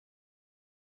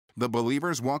The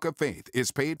Believer's Walk of Faith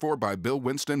is paid for by Bill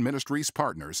Winston Ministries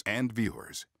partners and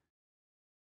viewers.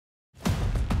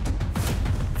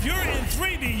 If you're in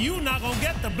 3D, you're not going to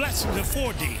get the blessings of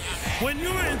 4D. When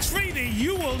you're in 3D,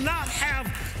 you will not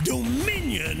have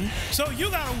dominion. So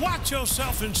you got to watch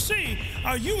yourself and see,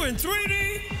 are you in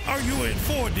 3D or are you in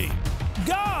 4D?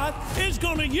 God is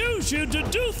going to use you to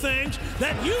do things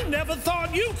that you never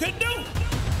thought you could do.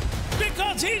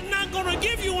 Because he's not going to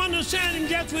give you understanding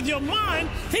just with your mind.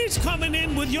 He's coming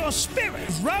in with your spirit.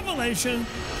 Revelation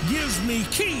gives me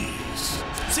keys.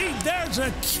 See, there's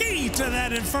a key to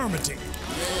that infirmity.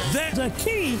 There's a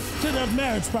key to the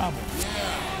marriage problem.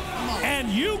 And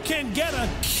you can get a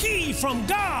key from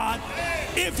God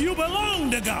if you belong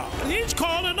to God. He's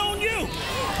calling on you.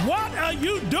 What are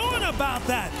you doing about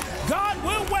that? God,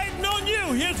 we're waiting on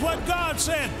you. Here's what God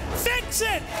said. Fix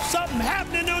it. Something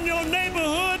happening in your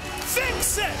neighborhood.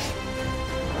 Fix it.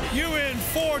 You're in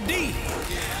 4D.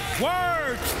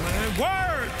 Words, man,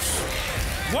 words.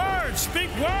 Words. Speak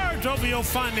words over your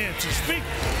finances. Speak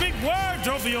words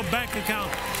over your bank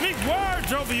account. Speak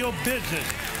words over your business.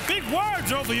 Speak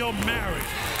words over your marriage.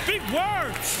 Speak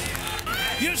words.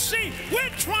 You see, we're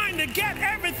trying to get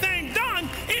everything done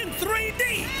in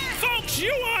 3D. Folks,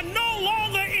 you are no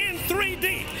longer in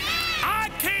 3D. I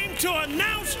came to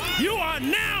announce you are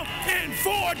now in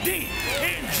 4D.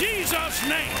 In Jesus'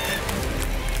 name.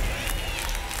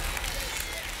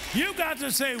 You got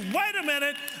to say, wait a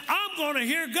minute, I'm going to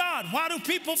hear God. Why do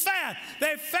people fast?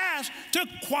 They fast to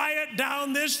quiet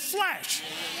down this flesh.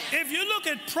 If you look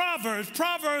at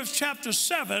Proverbs chapter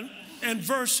 7 and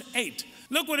verse 8,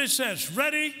 look what it says.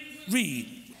 Ready?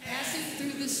 Read. Passing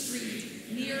through the street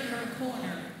near her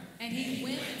corner, and he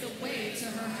went the way to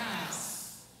her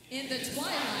house. In the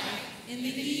twilight, in the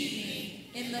evening,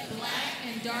 in the black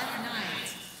and dark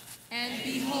night, and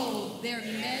behold, there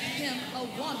met him a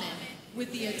woman with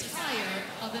the attire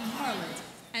of an harlot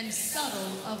and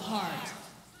subtle of heart.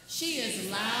 She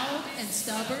is loud and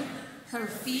stubborn. Her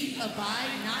feet abide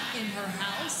not in her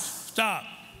house. Stop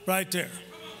right there.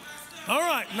 All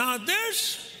right, now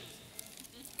this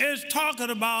is talking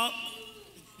about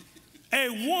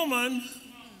a woman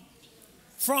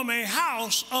from a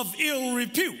house of ill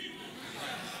repute.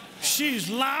 She's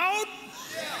loud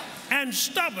and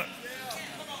stubborn.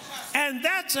 And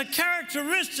that's a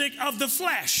characteristic of the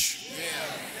flesh.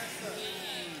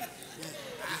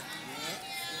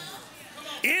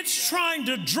 It's trying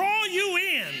to draw you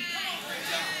in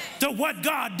to what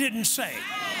God didn't say.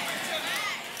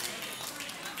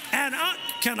 And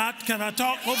can I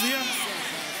talk over here?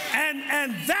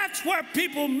 And that's where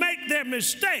people make their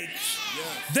mistakes.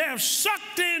 They're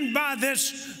sucked in by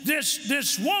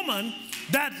this woman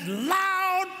that's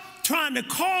loud, trying to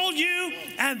call you,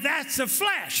 and that's the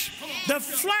flesh. The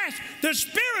flesh, the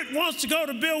spirit wants to go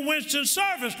to Bill Winston's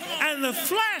service, and the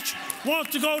flesh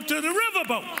wants to go to the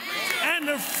riverboat. And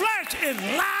the flesh is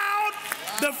loud,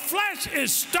 the flesh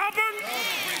is stubborn,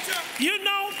 you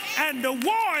know, and the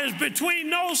war is between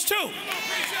those two.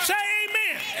 Say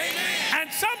amen.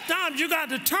 And sometimes you got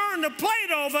to turn the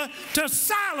plate over to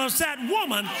silence that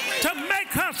woman, to make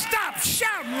her stop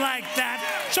shouting like that,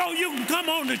 so you can come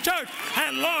on to church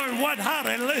and learn how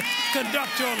to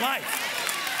conduct your life.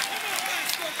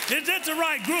 Is this the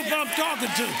right group I'm talking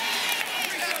to?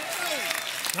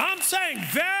 I'm saying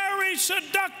very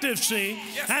seductive, see?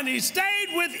 And he stayed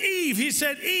with Eve. He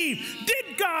said, Eve,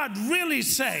 did God really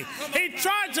say? He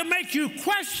tried to make you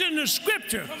question the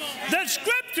scripture. The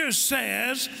scripture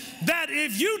says that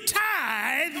if you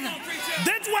tithe,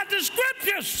 that's what the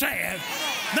scripture says.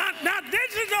 Now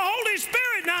this is the Holy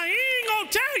Spirit. Now, he ain't going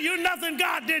to tell you nothing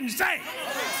God didn't say.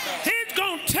 He's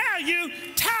going to tell you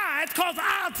tithe because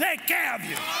I'll take care of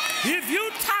you. If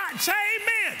you tithe, say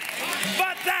amen.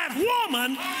 But that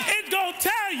woman is going to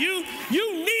tell you,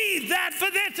 you need that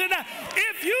for this and that.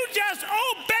 If you just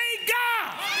obey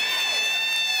God.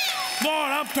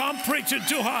 Lord, I'm preaching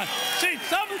too hard. See,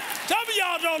 some of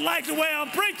y'all don't like the way I'm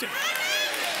preaching.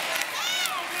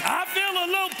 I feel a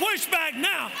little pushback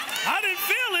now. I didn't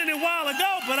feel any while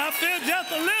ago, but I feel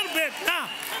just a little bit now.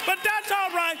 But that's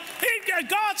all right.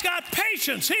 God's got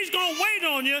patience. He's going to wait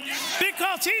on you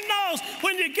because he knows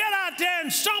when you get out there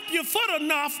and stomp your foot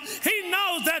enough, he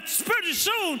knows that pretty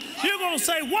soon you're going to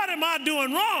say, what am I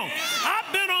doing wrong?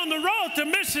 I've been on the road to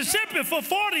Mississippi for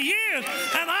 40 years,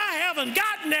 and I haven't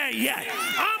gotten there yet.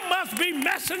 I must be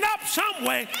messing up some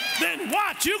way. Then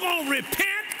watch, you're going to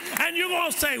repent. And you're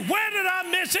going to say, where did I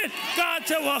miss it? God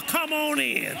said, well, come on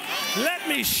in. Let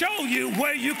me show you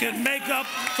where you can make up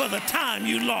for the time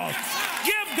you lost.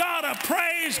 Give God a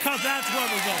praise, because that's where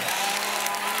we're going.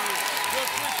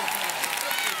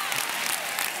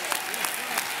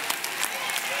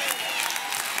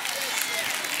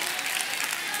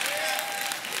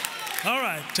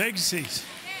 Take a seat.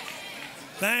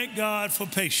 Thank God for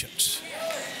patience.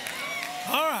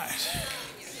 All right.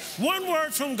 One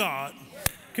word from God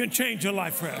can change your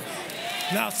life forever.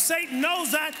 Now, Satan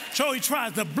knows that, so he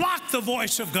tries to block the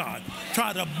voice of God,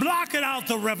 try to block it out,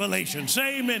 the revelation.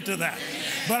 Say amen to that.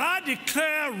 But I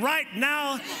declare right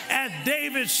now, as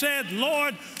David said,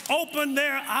 Lord, open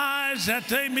their eyes that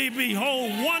they may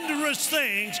behold wondrous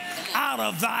things out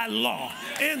of thy law.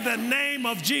 In the name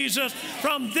of Jesus,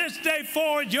 from this day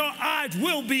forward, your eyes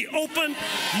will be open.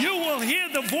 You will hear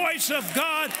the voice of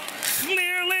God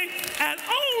clearly, and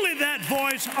only that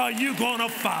voice are you going to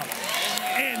follow.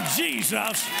 In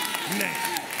Jesus'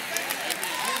 name.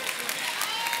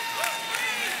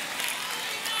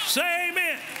 Say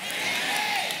amen.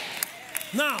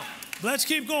 Now, let's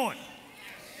keep going.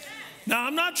 Now,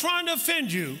 I'm not trying to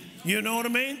offend you. You know what I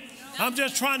mean? I'm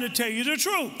just trying to tell you the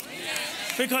truth.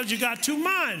 Because you got two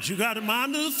minds. You got a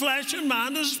mind of the flesh and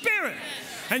mind of the spirit.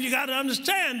 And you got to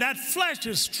understand that flesh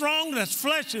is strong, that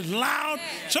flesh is loud,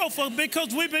 so forth,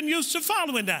 because we've been used to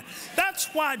following that. That's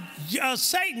why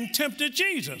Satan tempted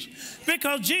Jesus,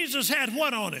 because Jesus had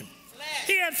what on him?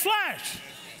 He had flesh.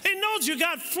 He knows you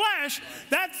got flesh.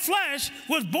 That flesh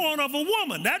was born of a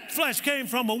woman. That flesh came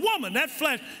from a woman. That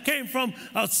flesh came from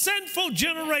a sinful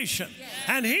generation.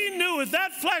 And he knew if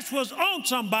that flesh was on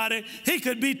somebody, he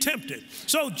could be tempted.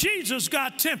 So Jesus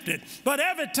got tempted. But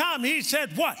every time he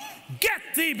said what? Get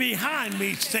thee behind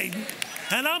me, Satan.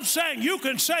 And I'm saying you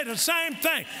can say the same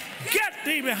thing. Get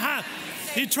thee behind.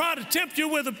 He tried to tempt you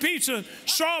with a piece of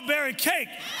strawberry cake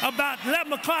about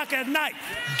 11 o'clock at night.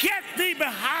 Get thee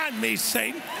behind me,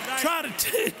 Satan. Try to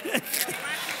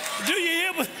do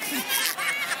you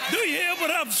hear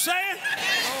what I'm saying?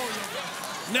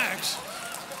 Next,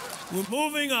 we're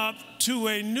moving up to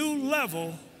a new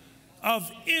level of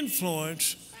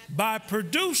influence by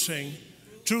producing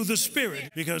through the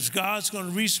Spirit, because God's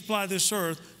going to resupply this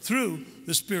earth through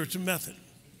the spiritual method.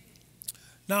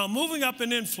 Now, moving up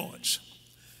in influence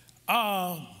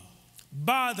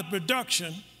by the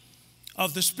production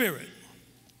of the Spirit.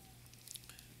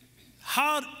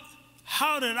 How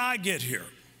did I get here?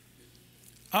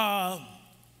 God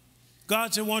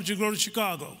said, why don't you go to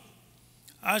Chicago?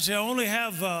 I said, I only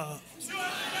have $200.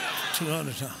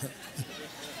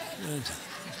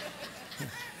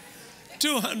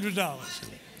 $200.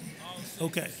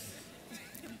 Okay.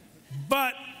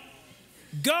 But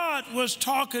God was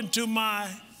talking to my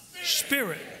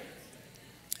spirit.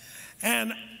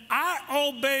 And I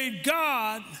obeyed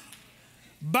God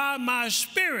by my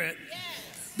spirit,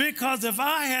 because if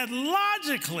I had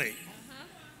logically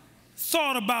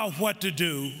thought about what to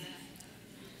do,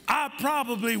 I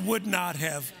probably would not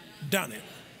have done it.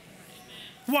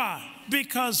 Why?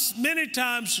 Because many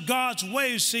times God's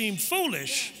ways seem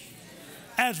foolish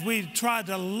as we try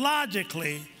to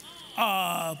logically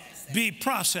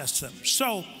process them.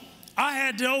 So I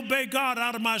had to obey God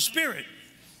out of my spirit.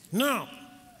 Now,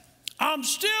 I'm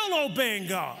still obeying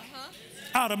God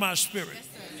out of my spirit.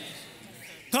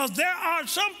 Because there are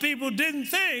some people didn't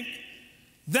think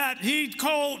that he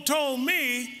told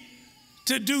me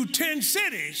to do 10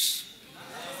 cities.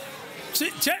 See,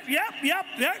 yep.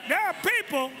 There are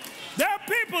people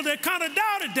that kind of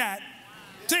doubted that.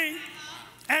 See,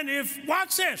 and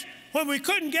watch this, when we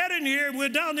couldn't get in here, we're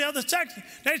down the other section,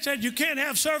 they said you can't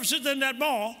have services in that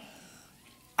mall.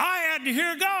 I had to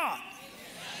hear God.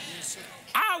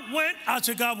 I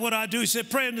said, God, what do I do? He said,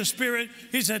 pray in the Spirit.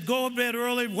 He said, go to bed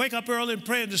early, wake up early, and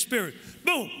pray in the Spirit.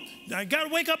 Boom. Now, you got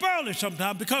to wake up early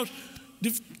sometime, because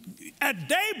at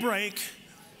daybreak,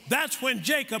 that's when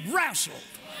Jacob wrestled.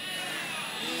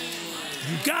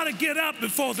 You got to get up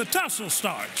before the tussle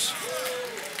starts.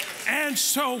 And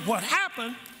so what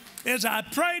happened is I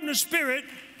prayed in the Spirit.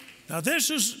 Now, this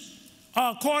is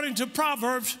according to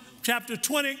Proverbs chapter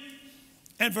 20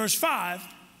 and verse 5.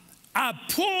 I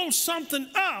pulled something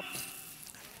up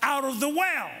out of the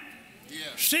well. Yeah.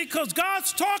 See, because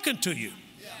God's talking to you.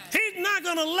 Yeah. He's not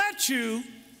going to let you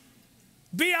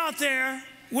be out there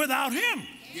without him.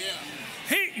 Yeah.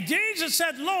 Jesus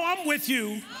said, lo, I'm with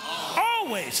you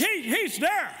always. He's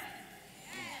there.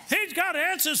 He's got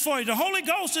answers for you. The Holy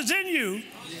Ghost is in you.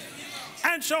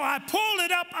 Yeah. And so I pulled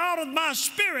it up out of my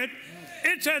spirit.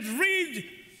 It says,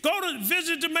 go to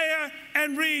visit the mayor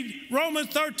and read Romans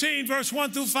 13, verse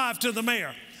 1 through 5 to the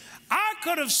mayor. I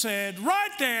could have said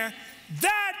right there,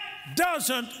 that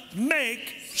doesn't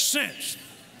make sense.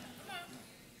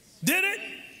 Did it?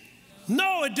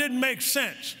 No, it didn't make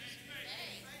sense.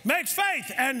 Makes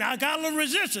faith. And I got a little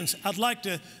resistance. I'd like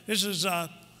to, this is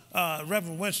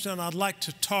Reverend Winston, I'd like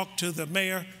to talk to the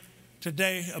mayor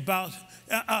today about,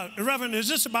 Reverend, is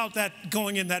this about that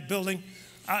going in that building?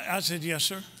 I said, yes,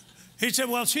 sir. He said,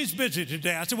 well, she's busy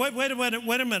today. I said, wait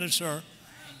a minute, sir.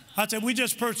 I said, we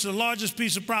just purchased the largest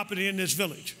piece of property in this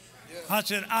village. I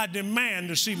said, I demand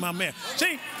to see my mayor.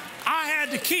 See, I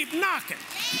had to keep knocking.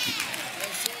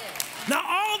 Now,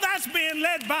 all that's being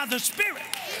led by the Spirit.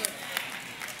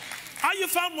 Are you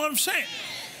following what I'm saying?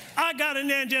 I got in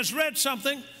there and just read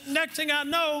something. Next thing I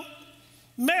know,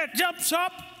 mayor jumps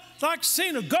up like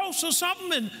seen a ghost or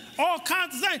something and all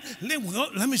kinds of things.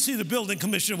 Let me see the building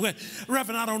commissioner.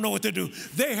 Reverend, I don't know what they do.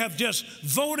 They have just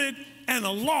voted and a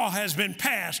law has been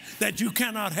passed that you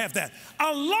cannot have that.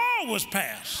 A law was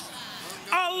passed.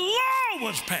 A law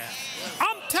was passed.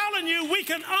 I'm telling you, we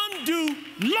can undo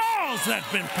laws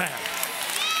that's been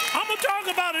passed. I'm going to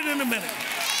talk about it in a minute.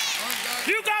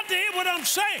 You got to hear what I'm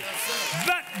saying.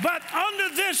 But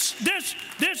under this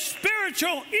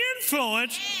spiritual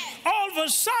influence, all of a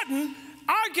sudden,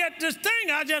 I get this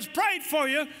thing. I just prayed for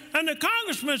you, and the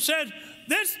congressman said,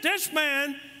 this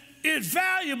man is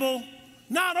valuable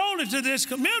not only to this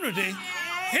community,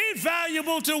 he's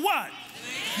valuable to what?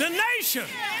 The nation.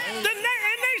 And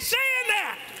they saying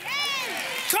that.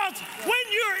 Because when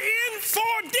you're in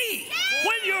 4D,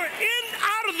 when you're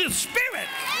out of the Spirit,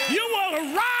 you will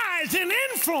arise in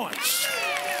influence.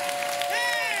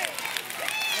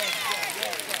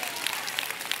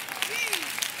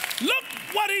 Look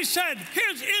what he said.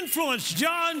 Here's influence,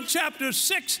 John chapter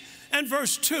 6 and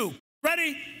verse 2.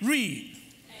 Ready? Read.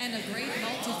 And a great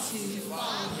multitude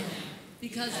followed him,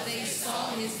 because they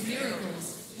saw his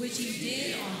miracles, which he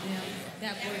did on them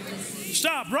that were deceived.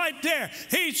 Stop right there.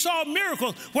 He saw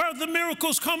miracles. Where did the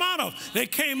miracles come out of? They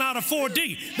came out of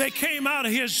 4D. They came out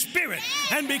of his Spirit.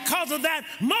 And because of that,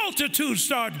 multitudes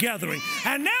start gathering.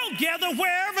 And they'll gather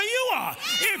wherever you are.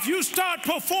 If you start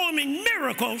performing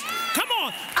miracles, come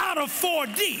on, out of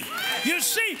 4D. You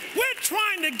see, we're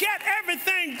trying to get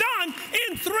everything done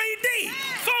in 3D.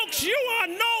 Folks, you are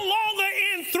no longer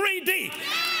in 3D.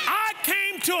 I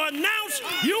came to announce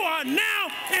you are now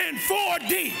in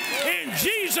 4D in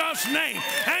Jesus' name.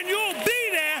 And you'll be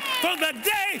there from the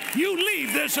day you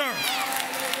leave this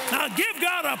earth. Now give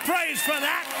God a praise for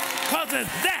that, because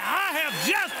it's there. I have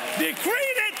just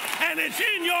decreed it, and it's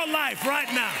in your life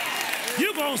right now.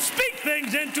 You're going to speak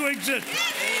things into existence.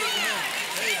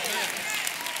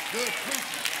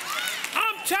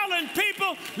 I'm telling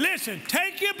people, listen,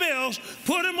 take your bills,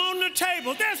 put them on the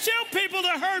table. There's still people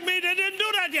that heard me that didn't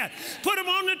do that yet. Put them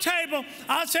on the table.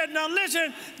 I said, now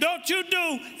listen, what you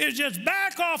do is just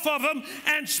back off of them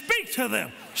and speak to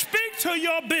them. Speak to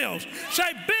your bills.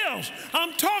 Say, bills,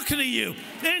 I'm talking to you.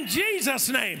 In Jesus'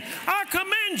 name, I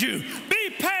commend you. Be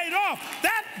paid off.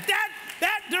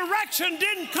 That direction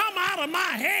didn't come out of my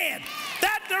head.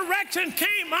 That direction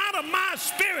came out of my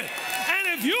spirit.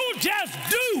 And if you just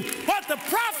do what the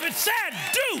prophet said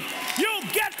do, you'll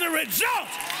get the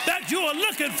results that you are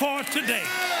looking for today.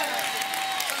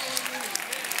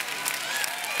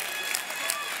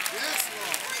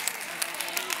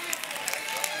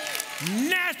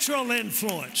 Natural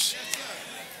influence.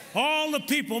 All the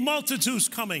people, multitudes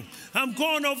coming. I'm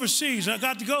going overseas. I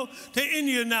got to go to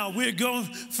India now. We're going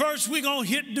to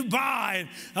hit Dubai,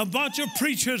 a bunch of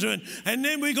preachers, and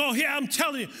then we're going to hit, I'm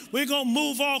telling you, we're going to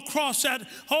move all across that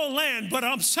whole land. But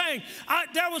I'm saying,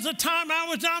 there was a time I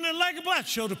was down in Lake of Pulaski.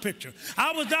 Show the picture.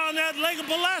 I was down there at Lake of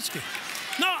Pulaski.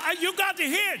 No, you got to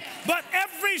hear it. But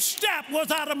every step was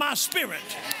out of my spirit.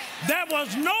 There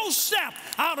was no step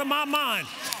out of my mind.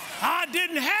 I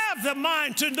didn't have the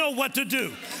mind to know what to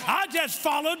do. I just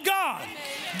followed God.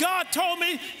 God told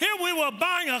me, here we were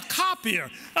buying a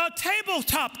copier, a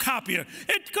tabletop copier.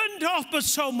 It couldn't offer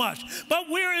so much,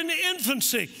 but we're in the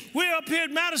infancy. We're up here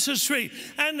at Madison Street,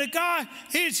 and the guy,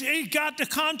 he got the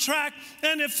contract,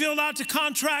 and they filled out the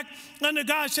contract, and the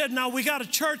guy said, now we got a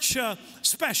church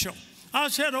special. I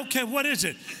said, okay, what is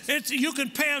it? You can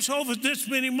pay us over this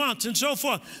many months and so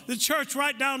forth. The church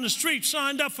right down the street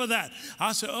signed up for that.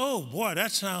 I said, oh, boy,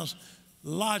 that sounds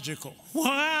logical. Well,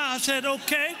 I said,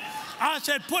 okay. I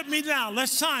said, put me down.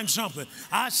 Let's sign something.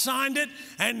 I signed it,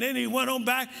 and then he went on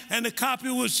back, and the copy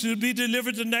was to be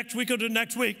delivered the next week or the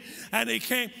next week. And he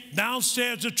came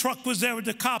downstairs. The truck was there with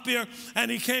the copier, and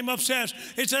he came upstairs.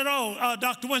 He said, oh,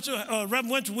 Dr. Winston,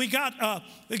 Reverend Winston, we got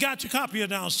your copier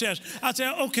downstairs. I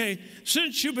said, okay,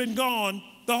 since you've been gone,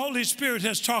 the Holy Spirit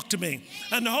has talked to me.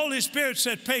 And the Holy Spirit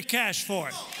said, pay cash for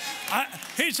it.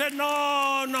 He said,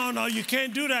 no, you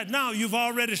can't do that now. You've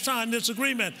already signed this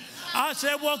agreement. I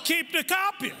said, well, keep the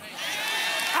copy.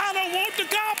 I don't want the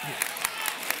copy.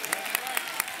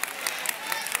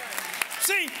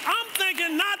 See, I'm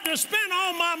thinking not to spend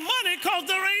all my money because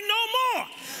there ain't no more.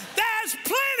 There's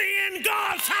plenty in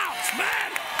God's house,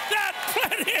 man. There's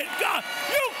plenty in God.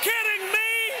 You kidding me?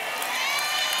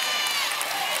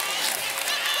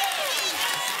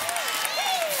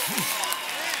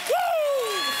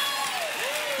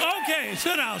 Hey,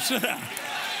 sit down, sit down.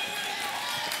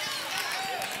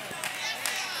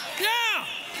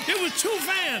 Yeah, it was 2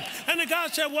 vans. And the guy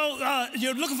said, well,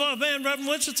 you're looking for a van, Reverend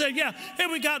Winston? Said, yeah, here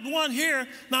we got one here.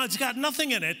 Now, it's got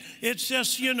nothing in it. It's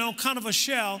just, you know, kind of a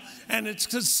shell, and it's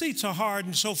because seats are hard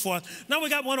and so forth. Now, we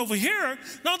got one over here.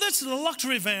 Now, this is a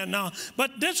luxury van now,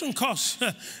 but this one costs,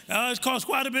 it costs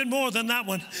quite a bit more than that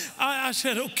one. I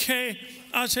said, okay.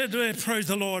 I said, praise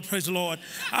the Lord, praise the Lord.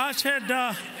 I said,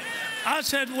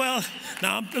 well,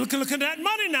 now I'm looking at that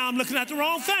money now. I'm looking at the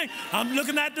wrong thing. I'm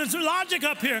looking at this logic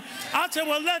up here. I said,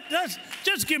 well, let's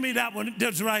just give me that one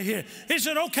that's right here. He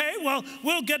said, okay, well,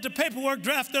 we'll get the paperwork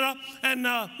drafted up, and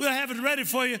we'll have it ready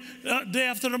for you day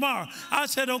after tomorrow. I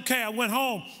said, okay. I went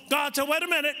home. God said, wait a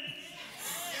minute.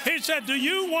 He said, do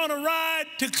you want to ride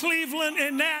to Cleveland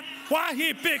in that? Why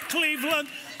he picked Cleveland,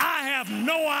 I have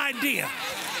no idea.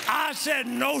 I said,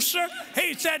 no, sir.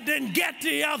 He said, then get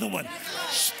the other one.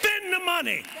 Spend the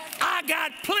money. I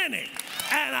got plenty.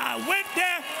 And I went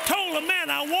there, told the man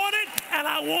I wanted, and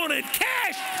I wanted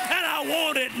cash, and I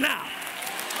want it now.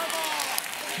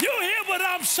 You hear what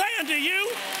I'm saying to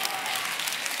you?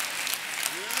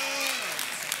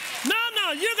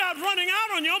 No, you got running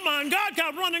out on your mind. God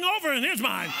got running over in his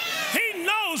mind. He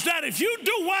knows that if you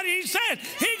do what he said,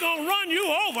 he's going to run you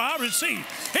over. I receive.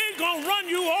 He's going to run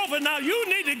you over. Now, you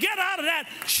need to get out of that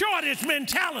shortage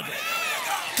mentality,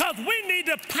 because we need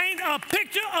to paint a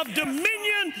picture of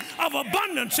dominion, of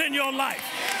abundance in your life.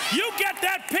 You get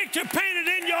that picture painted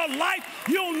in your life,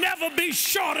 you'll never be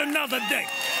short another day.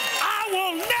 I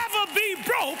will never be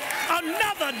broke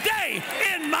another day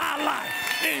in my life.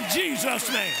 In Jesus'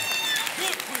 name.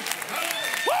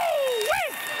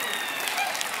 Woo-wee!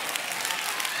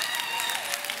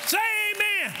 Say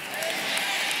amen.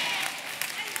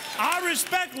 I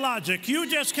respect logic. You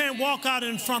just can't walk out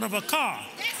in front of a car.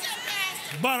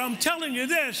 But I'm telling you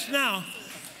this now,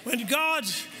 when God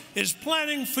is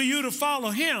planning for you to follow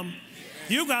him,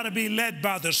 you got to be led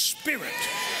by the Spirit.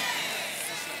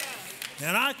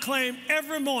 And I claim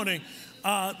every morning,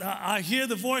 I hear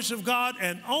the voice of God,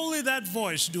 and only that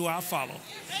voice do I follow.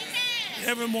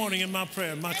 Every morning in my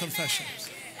prayer, my confession.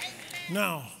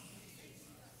 Now,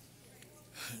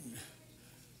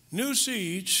 new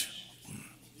seeds,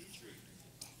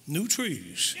 new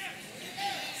trees,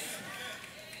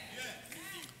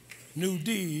 new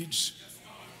deeds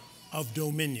of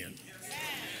dominion.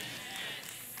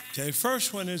 Okay,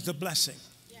 first one is the blessing.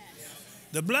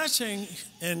 The blessing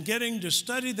and getting to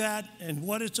study that and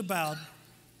what it's about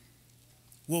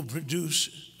will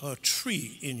produce a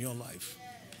tree in your life.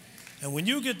 And when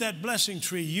you get that blessing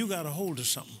tree, you got a hold of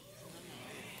something.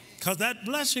 Because that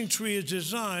blessing tree is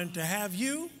designed to have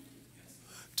you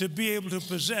to be able to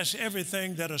possess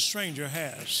everything that a stranger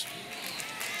has.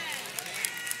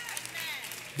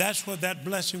 That's what that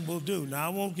blessing will do. Now, I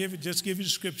won't just give you the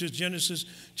scriptures. Genesis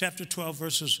chapter 12,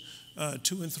 verses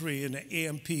 2 and 3 in the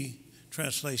AMP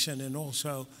translation, and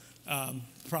also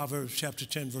Proverbs chapter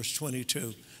 10, verse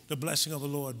 22. The blessing of the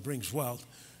Lord brings wealth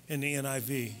in the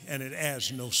NIV, and it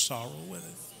adds no sorrow with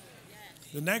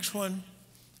it. The next one,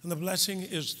 and the blessing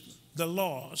is the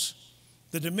laws.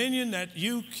 The dominion that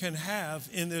you can have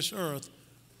in this earth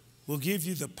will give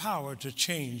you the power to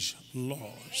change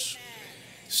laws.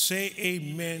 Say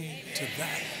amen to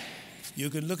that. You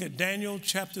can look at Daniel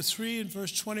chapter 3 and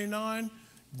verse 29.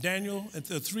 Daniel and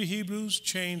the 3 Hebrews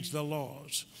changed the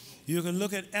laws. You can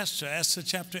look at Esther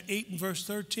chapter 8 and verse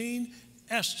 13.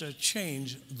 Esther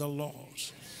changed the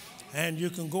laws. And you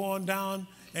can go on down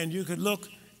and you can look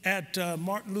at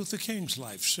Martin Luther King's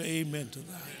life. Say amen to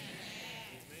that.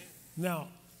 Now,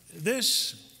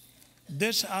 this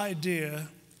idea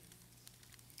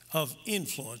of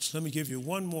influence, let me give you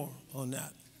one more on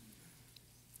that.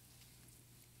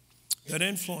 That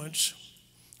influence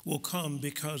will come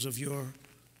because of your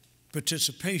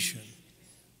participation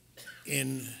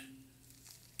in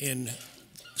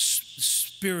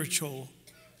spiritual,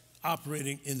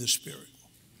 operating in the Spirit.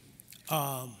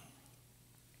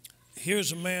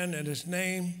 Here's a man, and his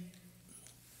name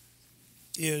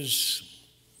is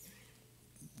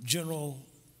General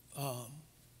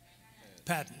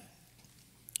Patton.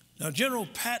 Now, General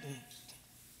Patton,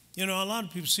 you know, a lot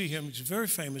of people see him. He's a very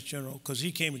famous general because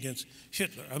he came against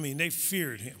Hitler. I mean, they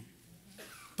feared him.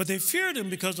 But they feared him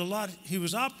because a lot he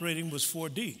was operating was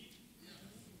 4D.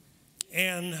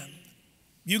 And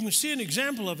you can see an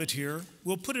example of it here.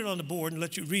 We'll put it on the board and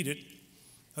let you read it.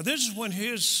 Now, this is when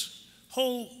his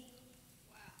whole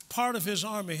part of his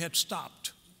army had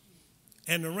stopped.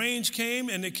 And the rains came,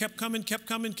 and they kept coming,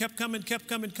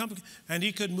 and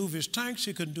he couldn't move his tanks.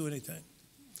 He couldn't do anything.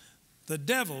 The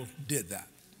devil did that.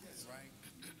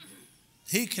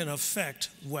 He can affect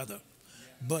weather.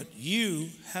 but you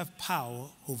have power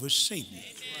over Satan.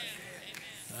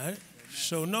 All right?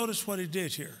 So notice what he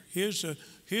did here. Here's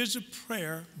a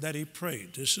prayer that he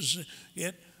prayed. This is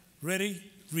it. Ready?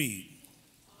 Read.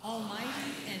 Almighty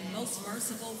and most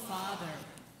merciful Father,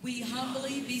 we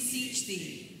humbly beseech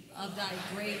thee of thy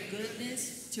great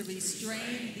goodness to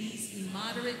restrain these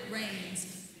immoderate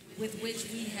rains with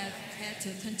which we have had to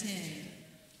contend.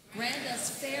 Grant us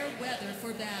fair weather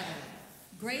for battle.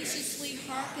 Graciously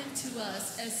hearken to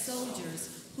us as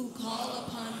soldiers who call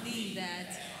upon thee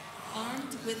that,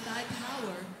 armed with thy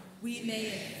power, we may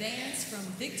advance from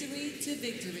victory to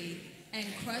victory and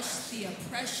crush the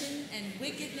oppression and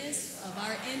wickedness of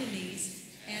our enemies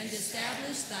and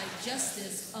establish thy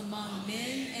justice among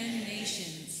men and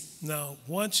nations. Now,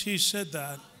 once he said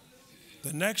that,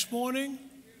 the next morning,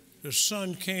 the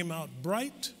sun came out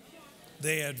bright,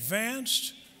 they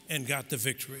advanced and got the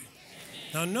victory.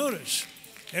 Now notice,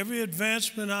 every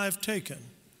advancement I've taken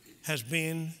has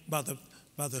been by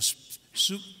the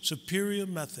superior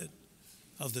method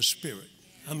of the Spirit.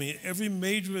 I mean, every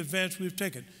major advance we've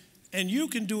taken. And you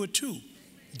can do it too.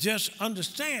 Just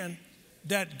understand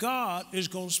that God is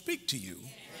going to speak to you.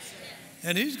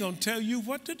 And he's going to tell you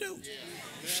what to do.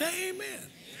 Say amen.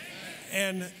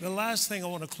 And the last thing I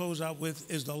want to close out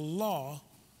with is the law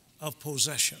of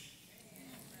possession.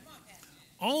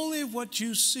 Only what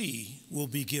you see will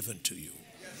be given to you.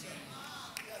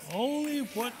 Only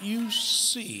what you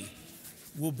see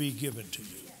will be given to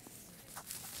you.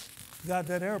 Got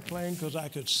that airplane because I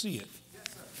could see it.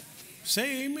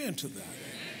 Say amen to that.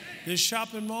 This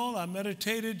shopping mall, I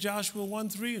meditated Joshua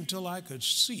 1:3 until I could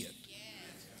see it.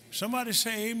 Somebody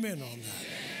say amen on that.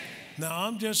 Now,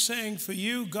 I'm just saying for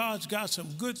you, God's got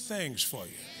some good things for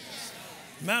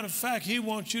you. Matter of fact, he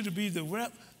wants you to be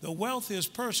the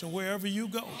wealthiest person wherever you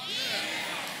go.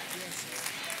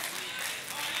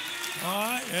 All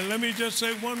right, and let me just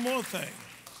say one more thing.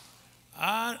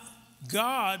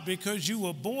 God, because you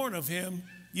were born of him,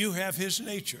 you have his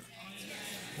nature.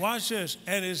 Watch this.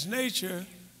 And his nature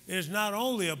is not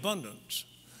only abundance.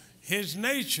 His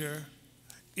nature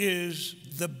is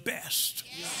the best.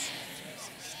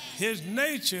 His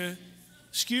nature,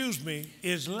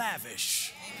 is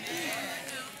lavish.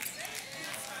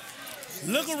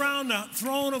 Look around the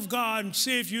throne of God and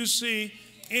see if you see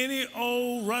any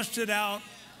old rusted out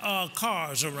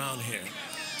cars around here.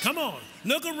 Come on.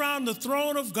 Look around the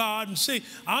throne of God and see.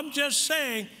 I'm just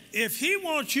saying, if he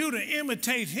wants you to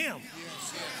imitate him,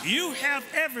 you have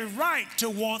every right to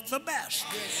want the best.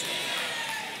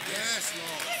 Yes,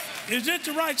 Lord. Is it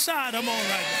the right side I'm on right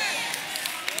now?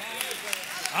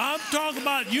 I'm talking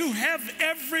about you have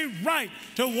every right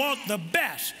to want the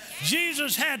best.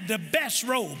 Jesus had the best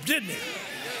robe, didn't he?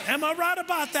 Am I right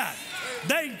about that?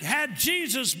 They had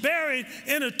Jesus buried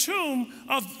in a tomb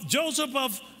of Joseph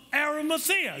of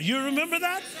Arimathea. You remember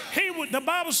that? The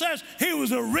Bible says he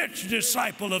was a rich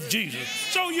disciple of Jesus.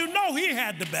 So you know he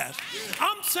had the best.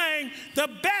 I'm saying the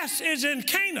best is in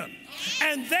Canaan.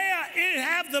 And there it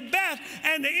have the best.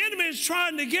 And the enemy is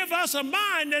trying to give us a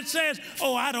mind that says,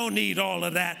 oh, I don't need all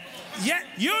of that. Yet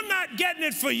you're not getting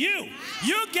it for you.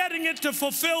 You're getting it to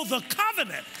fulfill the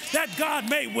covenant that God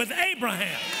made with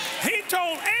Abraham. He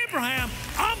told Abraham,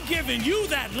 I'm giving you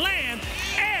that land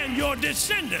and your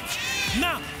descendants.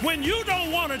 Now, when you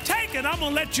don't want to take it, I'm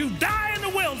going to let you die in the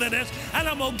wilderness, and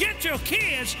I'm going to get your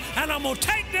kids, and I'm going to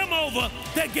take them over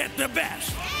to get the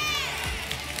best.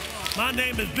 My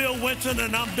name is Bill Winston,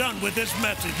 and I'm done with this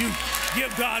message. You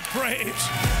give God praise.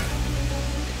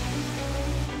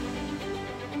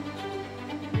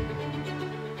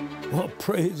 Well,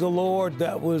 praise the Lord.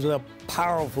 That was a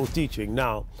powerful teaching.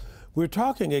 Now, we're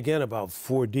talking again about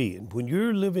 4D. And when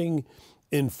you're living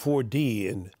in 4D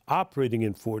and operating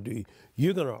in 4D,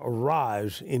 you're going to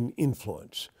arise in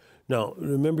influence. Now,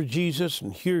 remember Jesus,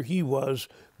 and here he was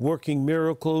working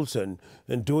miracles and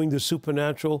doing the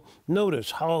supernatural.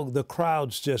 Notice how the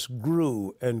crowds just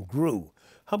grew and grew.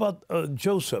 How about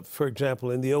Joseph, for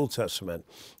example, in the Old Testament?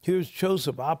 Here's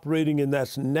Joseph operating in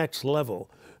that next level.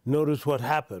 Notice what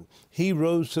happened. He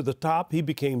rose to the top. He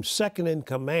became second in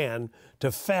command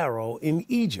to Pharaoh in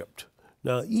Egypt.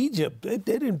 Now, Egypt, they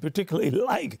didn't particularly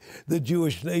like the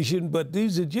Jewish nation, but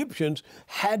these Egyptians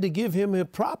had to give him a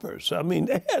propers. I mean,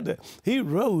 he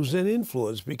rose in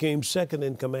influence, became second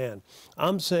in command.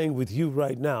 I'm saying with you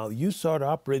right now, you start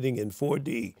operating in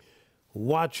 4D,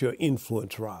 watch your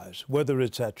influence rise, whether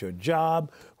it's at your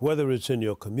job, whether it's in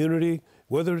your community,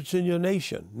 whether it's in your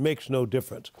nation, makes no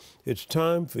difference. It's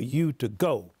time for you to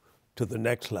go to the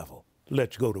next level.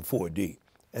 Let's go to 4D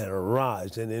and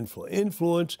arise in influence.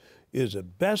 Influence is the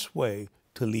best way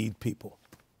to lead people.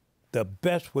 The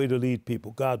best way to lead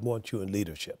people. God wants you in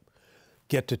leadership.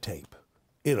 get the tape.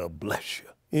 It'll bless you.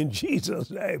 In Jesus'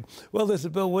 name. Well, this is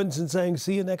Bill Winston saying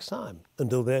see you next time.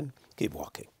 Until then, keep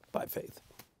walking by faith.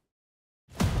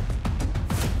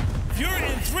 If you're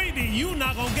in 3D, you're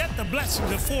not going to get the blessings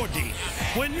of 4D.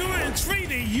 When you're in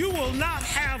 3D, you will not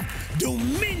have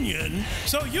dominion.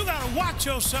 So you got to watch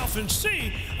yourself and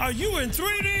see, are you in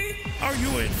 3D or are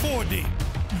you in 4D?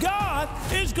 God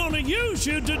is going to use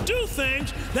you to do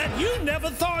things that you never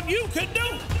thought you could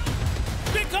do.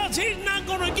 Because he's not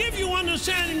going to give you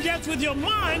understanding just with your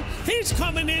mind. He's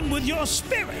coming in with your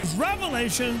spirit.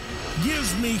 Revelation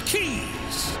gives me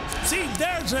keys. See,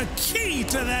 there's a key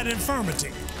to that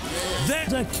infirmity.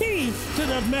 There's a key to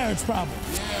that marriage problem.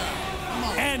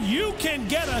 And you can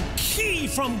get a key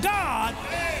from God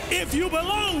if you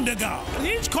belong to God.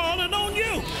 He's calling on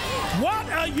you. What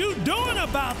are you doing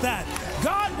about that?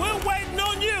 God, we're waiting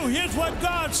on you. Here's what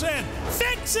God said.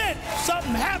 Fix it.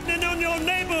 Something happening in your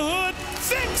neighborhood.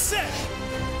 Fix it.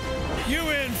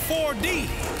 You're in 4D.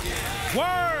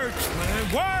 Words,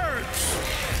 man, words.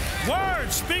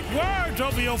 Words. Speak words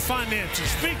over your finances.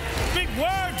 Speak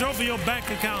words over your bank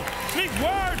account. Speak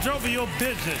words over your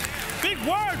business. Speak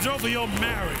words over your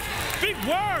marriage. Speak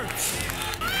words.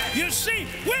 You see,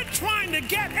 we're trying to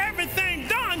get everything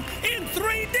done in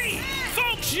 3D.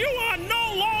 Folks, you are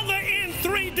no longer in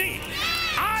 3D.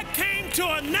 I came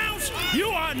to announce you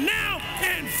are now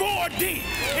in 4D.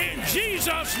 In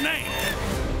Jesus' name.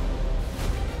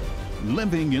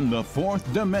 Living in the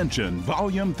Fourth Dimension,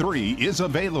 Volume 3 is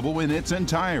available in its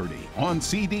entirety on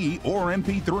CD or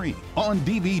MP3, on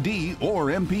DVD or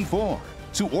MP4.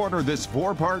 To order this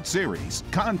 4-part series,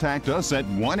 contact us at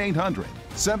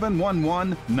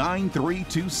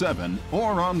 1-800-711-9327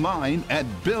 or online at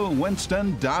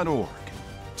billwinston.org.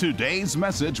 Today's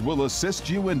message will assist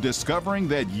you in discovering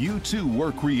that you too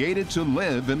were created to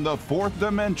live in the fourth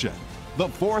dimension. The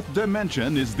fourth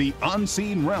dimension is the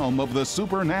unseen realm of the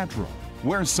supernatural,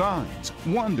 where signs,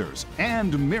 wonders,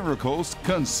 and miracles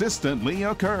consistently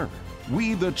occur.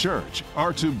 We, the church,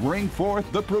 are to bring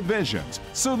forth the provisions,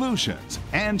 solutions,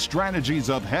 and strategies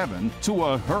of heaven to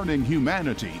a hurting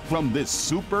humanity from this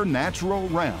supernatural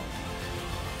realm.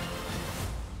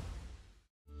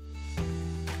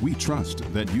 We trust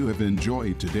that you have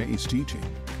enjoyed today's teaching.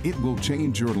 It will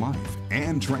change your life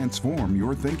and transform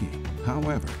your thinking.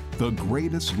 However, the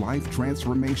greatest life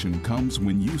transformation comes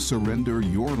when you surrender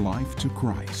your life to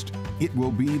Christ. It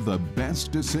will be the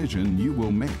best decision you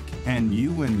will make, and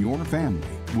you and your family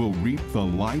will reap the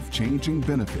life-changing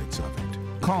benefits of it.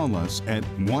 Call us at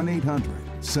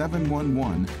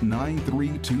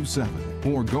 1-800-711-9327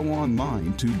 or go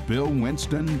online to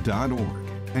billwinston.org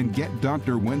and get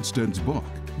Dr. Winston's book,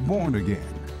 Born Again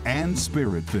and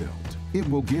Spirit-Filled. It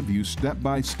will give you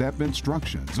step-by-step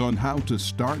instructions on how to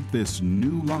start this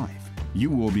new life. You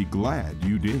will be glad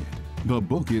you did. The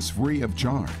book is free of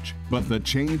charge, but the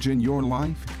change in your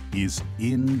life is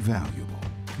invaluable.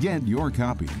 Get your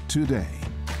copy today.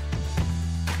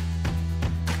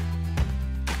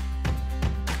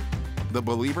 The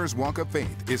Believer's Walk of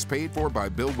Faith is paid for by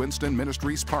Bill Winston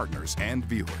Ministries partners and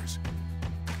viewers.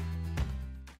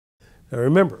 Now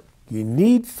remember, you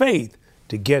need faith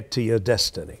to get to your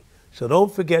destiny. So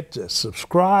don't forget to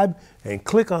subscribe and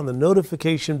click on the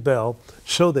notification bell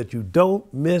so that you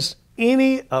don't miss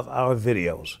any of our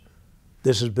videos.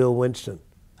 This is Bill Winston.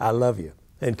 I love you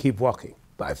and keep walking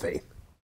by faith.